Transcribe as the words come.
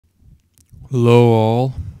Hello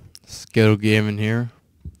all, Skittle Gaming here,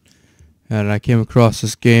 and I came across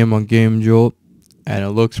this game on Game Jolt, and it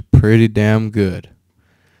looks pretty damn good.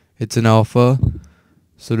 It's an alpha,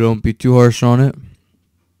 so don't be too harsh on it.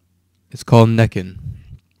 It's called Necken,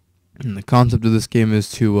 and the concept of this game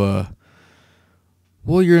is to,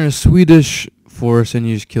 you're in a Swedish forest and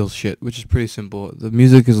you just kill shit, which is pretty simple. The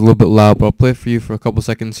music is a little bit loud, but I'll play it for you for a couple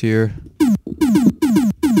seconds here.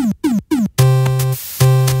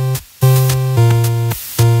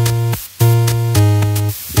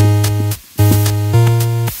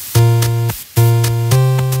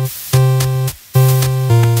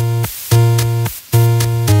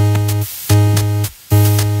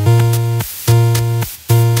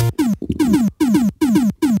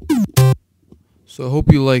 So I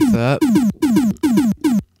hope you like that.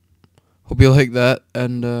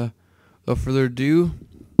 And without further ado,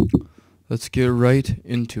 let's get right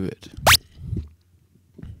into it.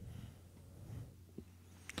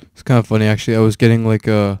 It's kind of funny actually. I was getting like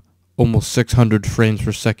almost 600 frames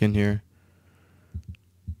per second here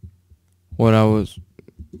when I was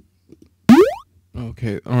I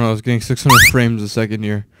was getting 600 frames a second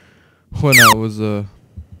here when I was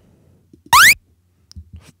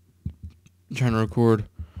trying to record.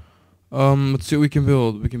 Let's see what we can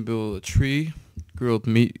build. We can build a tree, grilled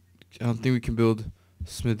meat. I don't think we can build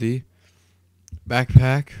smithy,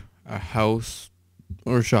 backpack, a house,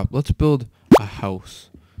 or a shop. Let's build a house.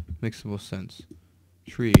 Makes the most sense.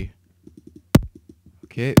 Tree.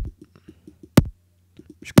 Okay.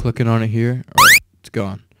 Just clicking on it here. Alright, it's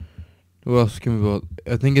gone. What else can we build?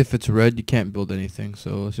 I think if it's red, you can't build anything.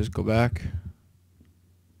 So let's just go back.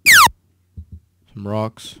 Some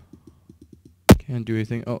rocks. Can't do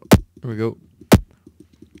anything. Oh, there we go.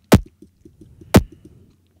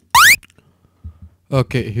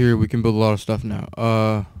 Okay, here we can build a lot of stuff now.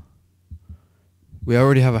 We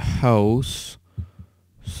already have a house,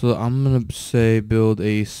 so I'm gonna say build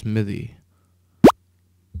a smithy.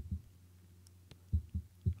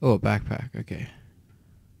 Oh, a backpack. Okay.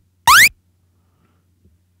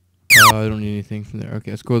 I don't need anything from there.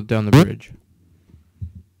 Okay, let's go down the bridge.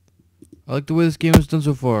 I like the way this game is done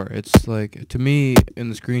so far. It's like, to me, in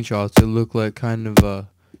the screenshots, it looked like kind of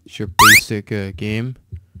just your basic game.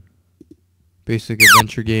 Basic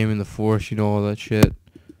adventure game in the forest, you know, all that shit.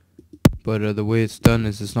 But the way it's done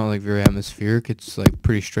is it's not like very atmospheric. It's like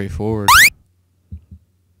pretty straightforward.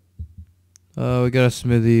 We got a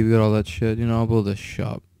smithy, we got all that shit. You know, I'll build a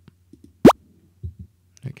shop.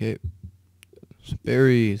 Okay. Some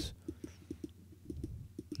berries.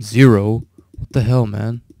 0? What the hell,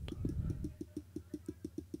 man?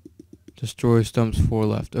 Destroy stumps, 4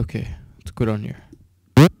 left. Okay, let's go down here.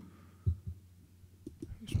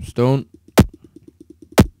 Some stone.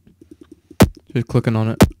 Just clicking on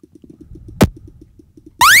it.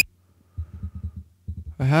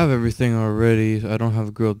 I have everything already. I don't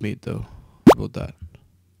have grilled meat though. How about that?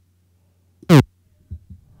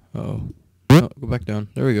 Oh. No, go back down.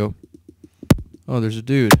 There we go. Oh, there's a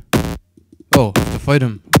dude. Oh, I have to fight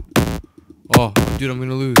him. Oh, dude, I'm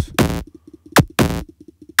gonna lose.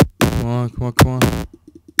 Come on, come on, come on.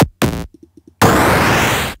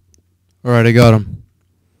 Alright, I got him.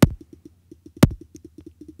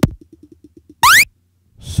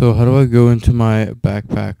 So how do I go into my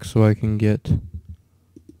backpack so I can get...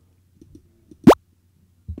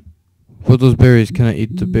 What those berries? Can I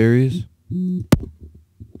eat the berries? Can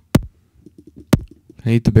I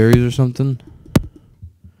eat the berries or something?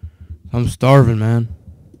 I'm starving, man.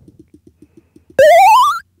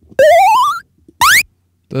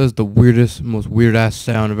 That is the weirdest, most weird-ass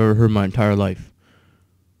sound I've ever heard in my entire life.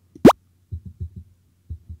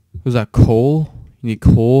 Was that coal? You need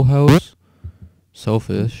coal, house?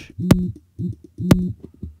 Selfish.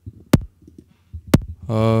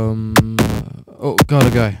 Oh, got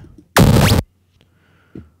a guy.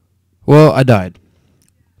 Well, I died.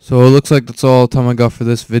 So it looks like that's all the time I got for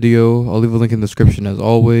this video. I'll leave a link in the description as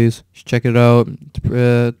always. Just check it out.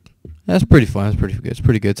 That's pretty fun. It's pretty good. It's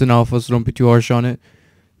pretty good. It's an alpha, so don't be too harsh on it.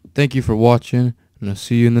 Thank you for watching, and I'll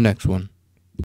see you in the next one.